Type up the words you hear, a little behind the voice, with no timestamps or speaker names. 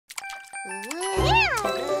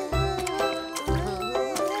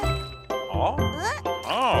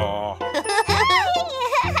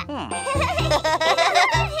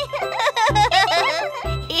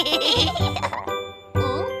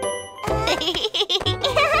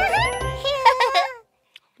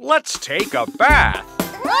Let's take a bath.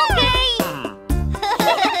 Okay.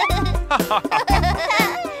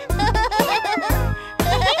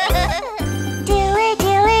 Do it,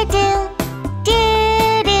 do it, do. Do,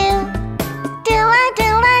 do.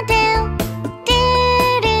 Do-a-do-a-do. Do,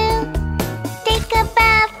 do. Take a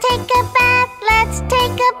bath, let's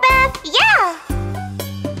take a bath, yeah!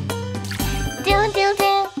 Do, do,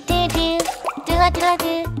 do, do, do.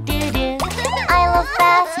 Do-a-do-a-do, do, do. I love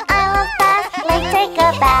baths, let's take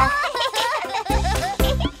a bath.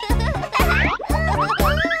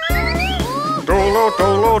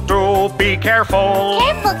 Do, be careful.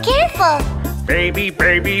 Careful, careful. Baby,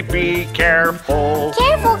 be careful.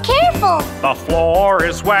 Careful, careful. The floor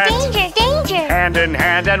is wet. Danger, danger. Hand in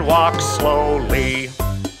hand and walk slowly.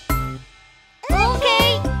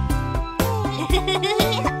 Okay.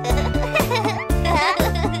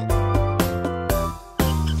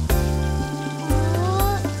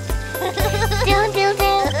 Do, do,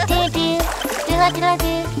 do, do, do.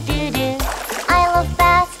 Do-a-do-a-do, do, do. I love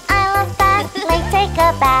baths, let's take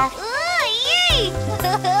a bath. Yay!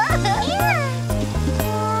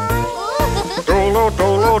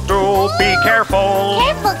 Do, be careful.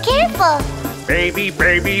 Careful, careful. Baby,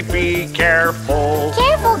 be careful.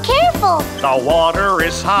 Careful, careful. The water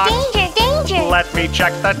is hot. Danger, danger. Let me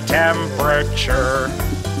check the temperature.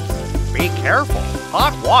 Be careful.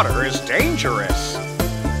 Hot water is dangerous.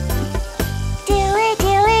 Do it,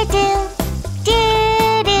 do it, do.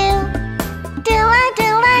 Do, do.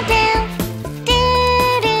 Do-a-do-a-do. Do,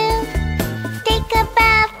 do. Take a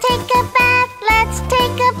bath, let's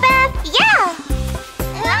take a bath, yeah!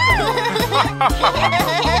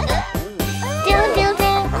 Do, do, do,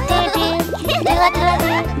 do, do.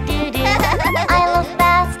 Do-a-do-a-do, do, do. I love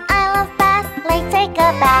baths, let's take a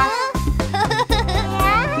bath.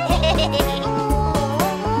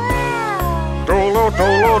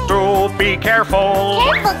 Do, be careful.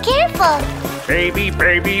 Careful, careful.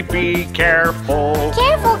 Baby, be careful.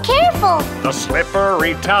 Careful, careful. The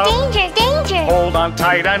slippery tub. Danger, danger. Hold on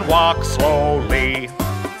tight and walk slowly.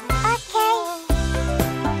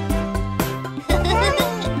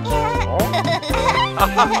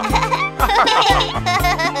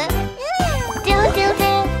 Do, do,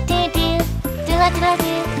 do, do, do.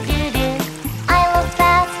 Do-a-do-a-do, do, do. I love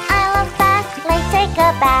baths, let's take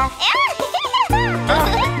a bath.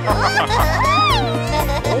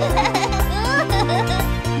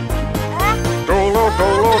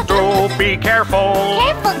 Do, be careful.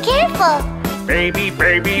 Careful, careful. Baby,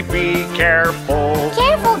 be careful.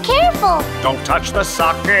 Careful, careful. Don't touch the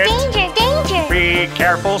socket. Danger, danger. Be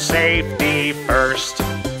careful, safety first.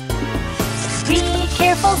 Be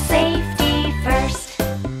careful, safety first.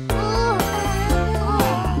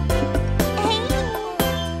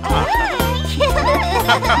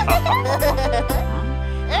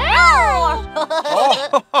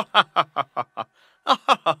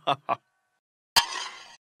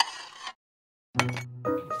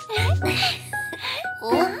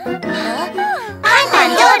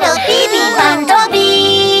 Panpandodobibi, Pandobi.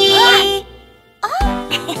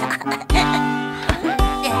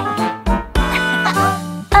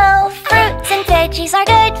 Oh, fruits and veggies are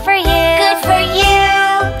good for you. Good for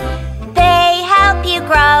you. They help you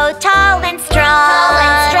grow tall and strong. Tall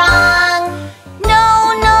and strong.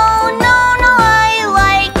 No, no, no, no, I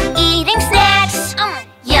like eating snacks.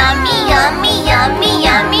 Yummy, yummy, yummy,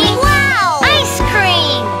 yummy. Wow! Ice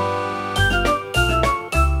cream.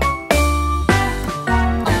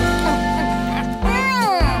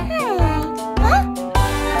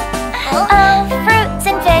 Oh, fruits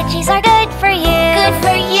and veggies are good for you. Good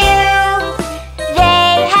for you.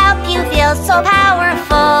 They help you feel so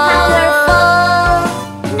powerful. Powerful.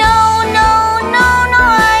 No, no, no, no,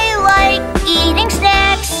 I like eating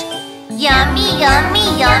snacks. Yummy,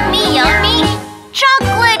 yummy, yummy, yummy.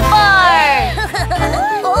 Chocolate bar.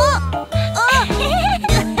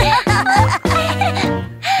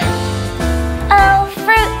 Oh,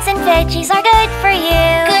 fruits and veggies are good for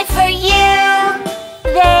you. Good for you.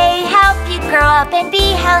 They help you grow up and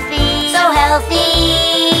be healthy. So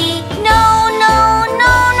healthy. No, no,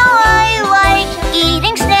 no, no, I like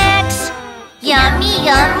eating snacks. Yummy,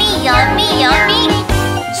 yummy, yummy, yummy.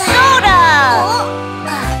 Soda.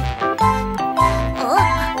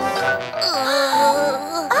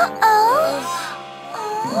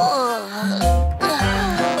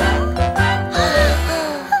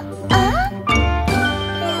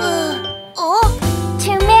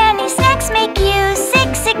 Too many snacks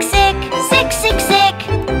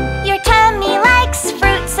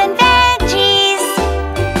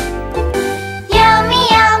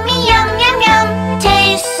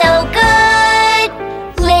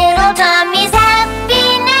Little tummy's happy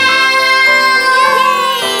now.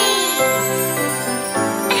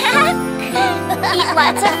 Eat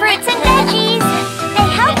lots of fruits and veggies. They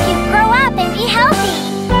help you grow up and be healthy.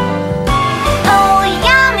 Oh,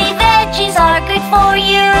 yummy veggies are good for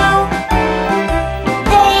you.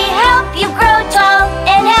 They help you grow tall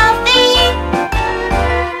and healthy.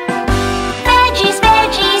 Veggies,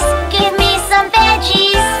 veggies, give me some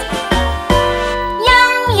veggies.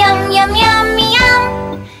 Yum, yum, yum, yummy, yum.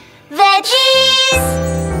 Veggies.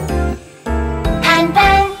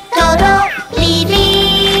 Panpandobi,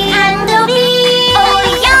 Pandobi. Oh,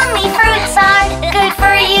 yummy fruits are good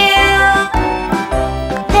for you.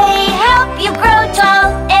 They help you grow tall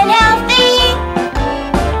and healthy.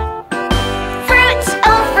 Fruits,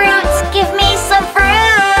 oh fruits, give me some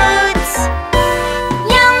fruits.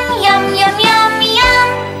 Yum, yum, yum, yummy, yum.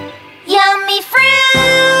 Yummy fruits.